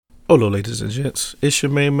Olo, ladies and gents, it's your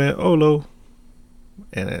main man Olo,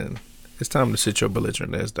 and it's time to sit your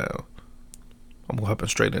belligerent ass down. I'm hopping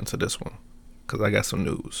straight into this one, because I got some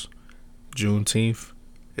news. Juneteenth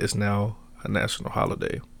is now a national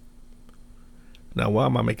holiday. Now, why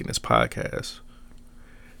am I making this podcast?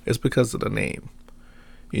 It's because of the name.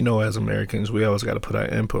 You know, as Americans, we always got to put our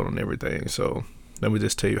input on everything, so let me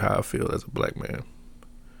just tell you how I feel as a black man.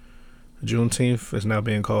 Juneteenth is now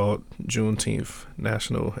being called Juneteenth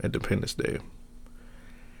National Independence Day.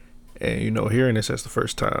 And, hearing this as the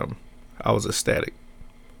first time, I was ecstatic.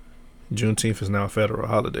 Juneteenth is now a federal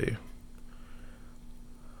holiday.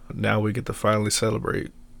 Now we get to finally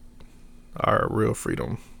celebrate our real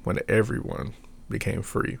freedom when everyone became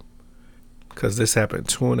free. Because this happened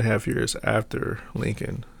 2.5 years after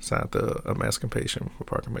Lincoln signed the Emancipation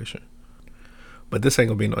Proclamation. But this ain't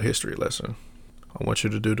gonna be no history lesson. I want you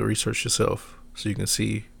to do the research yourself so you can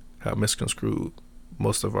see how misconstrued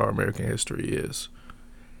most of our American history is.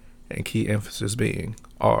 And key emphasis being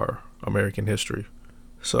our American history.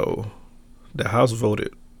 So the House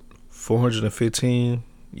voted 415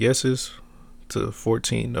 yeses to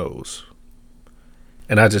 14 noes.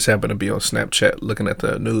 And I just happened to be on Snapchat looking at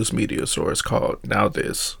the news media source called Now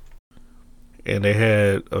This. And they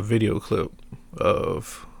had a video clip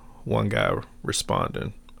of one guy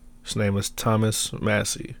responding. His name is Thomas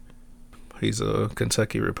Massey. He's a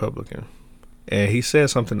Kentucky Republican. And he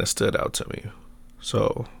said something that stood out to me.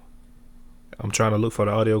 So I'm trying to look for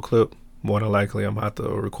the audio clip. More than likely, I'm going to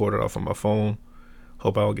have to record it off of my phone.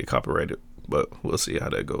 Hope I don't get copyrighted, but we'll see how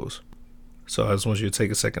that goes. So I just want you to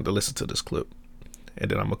take a second to listen to this clip.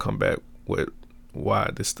 And then I'm going to come back with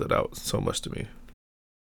why this stood out so much to me.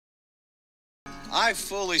 I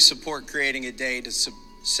fully support creating a day to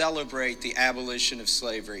celebrate the abolition of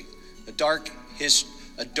slavery, a dark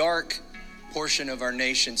portion of our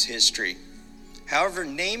nation's history. However,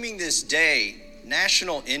 naming this day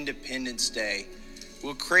National Independence Day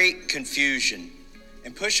will create confusion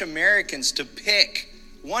and push Americans to pick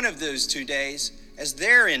one of those 2 days as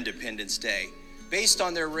their Independence Day based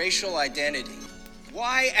on their racial identity.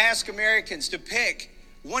 Why ask Americans to pick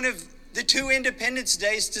one of the 2 Independence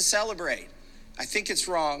Days to celebrate? I think it's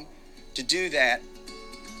wrong to do that.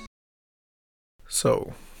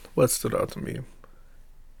 So, what stood out to me?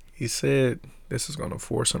 He said this is going to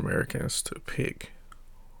force Americans to pick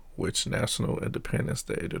which National Independence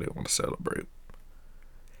Day do they want to celebrate.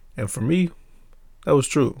 And for me, that was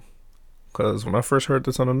true. Because when I first heard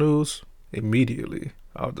this on the news, immediately,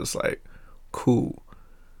 I was just like, cool.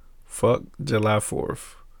 Fuck July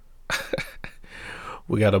 4th.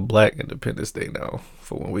 We got a Black Independence Day now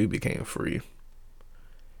for when we became free.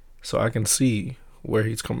 So I can see where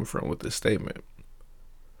he's coming from with this statement.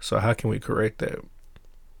 So how can we correct that?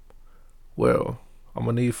 Well, I'm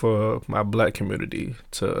going to need for my black community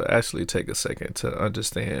to actually take a second to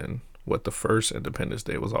understand what the first Independence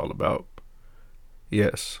Day was all about.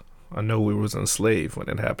 Yes, I know we was enslaved when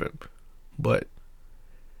it happened, but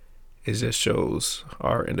it just shows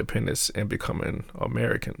our independence and becoming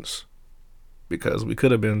Americans. Because we could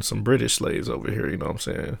have been some British slaves over here, you know what I'm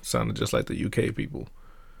saying? Sounded just like the UK people.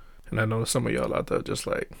 And I know some of y'all out there just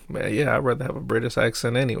like, man, yeah, I'd rather have a British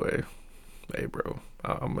accent anyway. Hey, bro,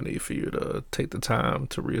 I'm going to need for you to take the time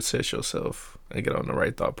to reassess yourself and get on the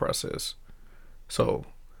right thought process. So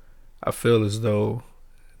I feel as though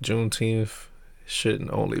Juneteenth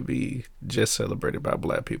shouldn't only be just celebrated by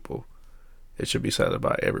black people. It should be celebrated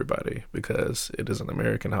by everybody because it is an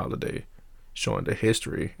American holiday showing the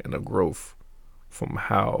history and the growth from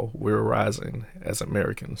how we're rising as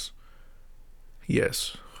Americans.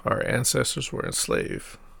 Yes, our ancestors were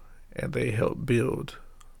enslaved and they helped build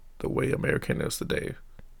the way America is today.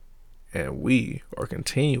 And we are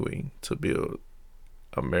continuing to build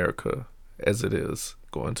America as it is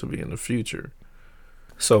going to be in the future.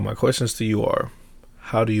 So my questions to you are,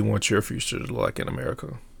 how do you want your future to look like in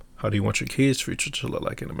America? How do you want your kids' future to look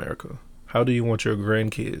like in America? How do you want your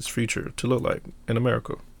grandkids' future to look like in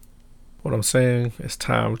America? What I'm saying is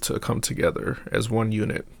time to come together as one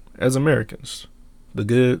unit, as Americans. The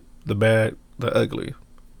good, the bad, the ugly.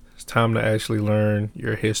 It's time to actually learn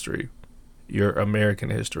your history, your American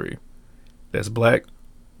history. That's black,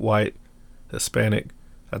 white, Hispanic,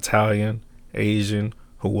 Italian, Asian,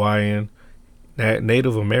 Hawaiian,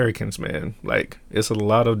 Native Americans, man. Like, it's a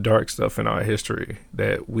lot of dark stuff in our history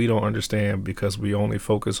that we don't understand because we only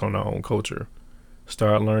focus on our own culture.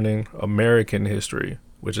 Start learning American history,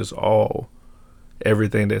 which is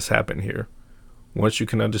everything that's happened here. Once you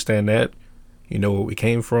can understand that, you know where we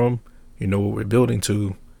came from, you know what we're building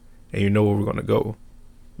to, and you know where we're going to go.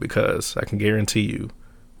 Because I can guarantee you,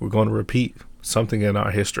 we're going to repeat something in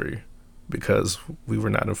our history because we were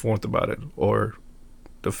not informed about it, or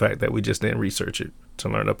the fact that we just didn't research it to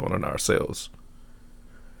learn up on it ourselves.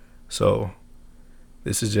 So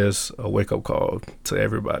this is just a wake-up call to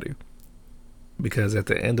everybody, because at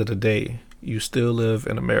the end of the day, you still live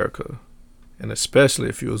in America, and especially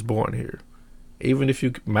if you was born here. Even if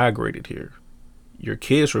you migrated here, your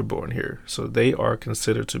kids were born here, so they are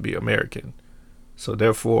considered to be American. So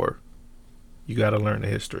therefore, you got to learn the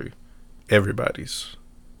history. Everybody's.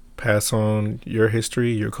 Pass on your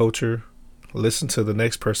history, your culture. Listen to the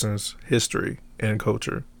next person's history and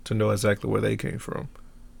culture to know exactly where they came from.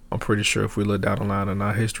 I'm pretty sure if we look down the line in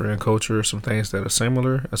our history and culture, some things that are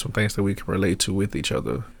similar and some things that we can relate to with each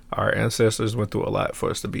other. Our ancestors went through a lot for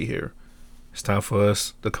us to be here. It's time for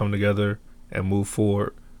us to come together and move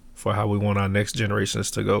forward for how we want our next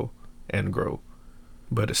generations to go and grow.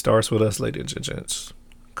 But it starts with us, ladies and gents.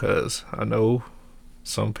 Because I know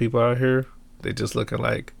some people out here, they just looking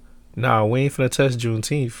like, nah, we ain't finna touch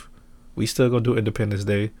Juneteenth. We still gonna do Independence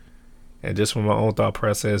Day. And just from my own thought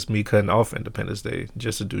process, me cutting off Independence Day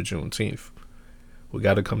just to do Juneteenth. We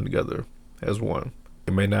gotta come together as one.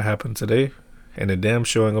 It may not happen today, and it damn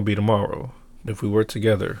sure ain't gonna be tomorrow. But if we work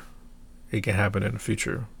together, it can happen in the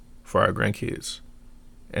future for our grandkids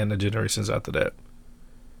and the generations after that.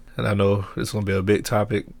 And I know it's going to be a big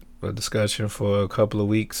topic of discussion for a couple of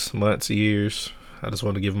weeks, months, years. I just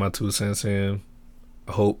want to give my 2 cents in.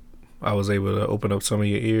 I hope I was able to open up some of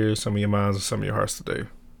your ears, some of your minds, and some of your hearts today.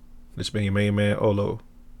 This been your main man, Olo,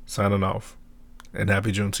 signing off. And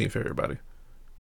happy Juneteenth, everybody.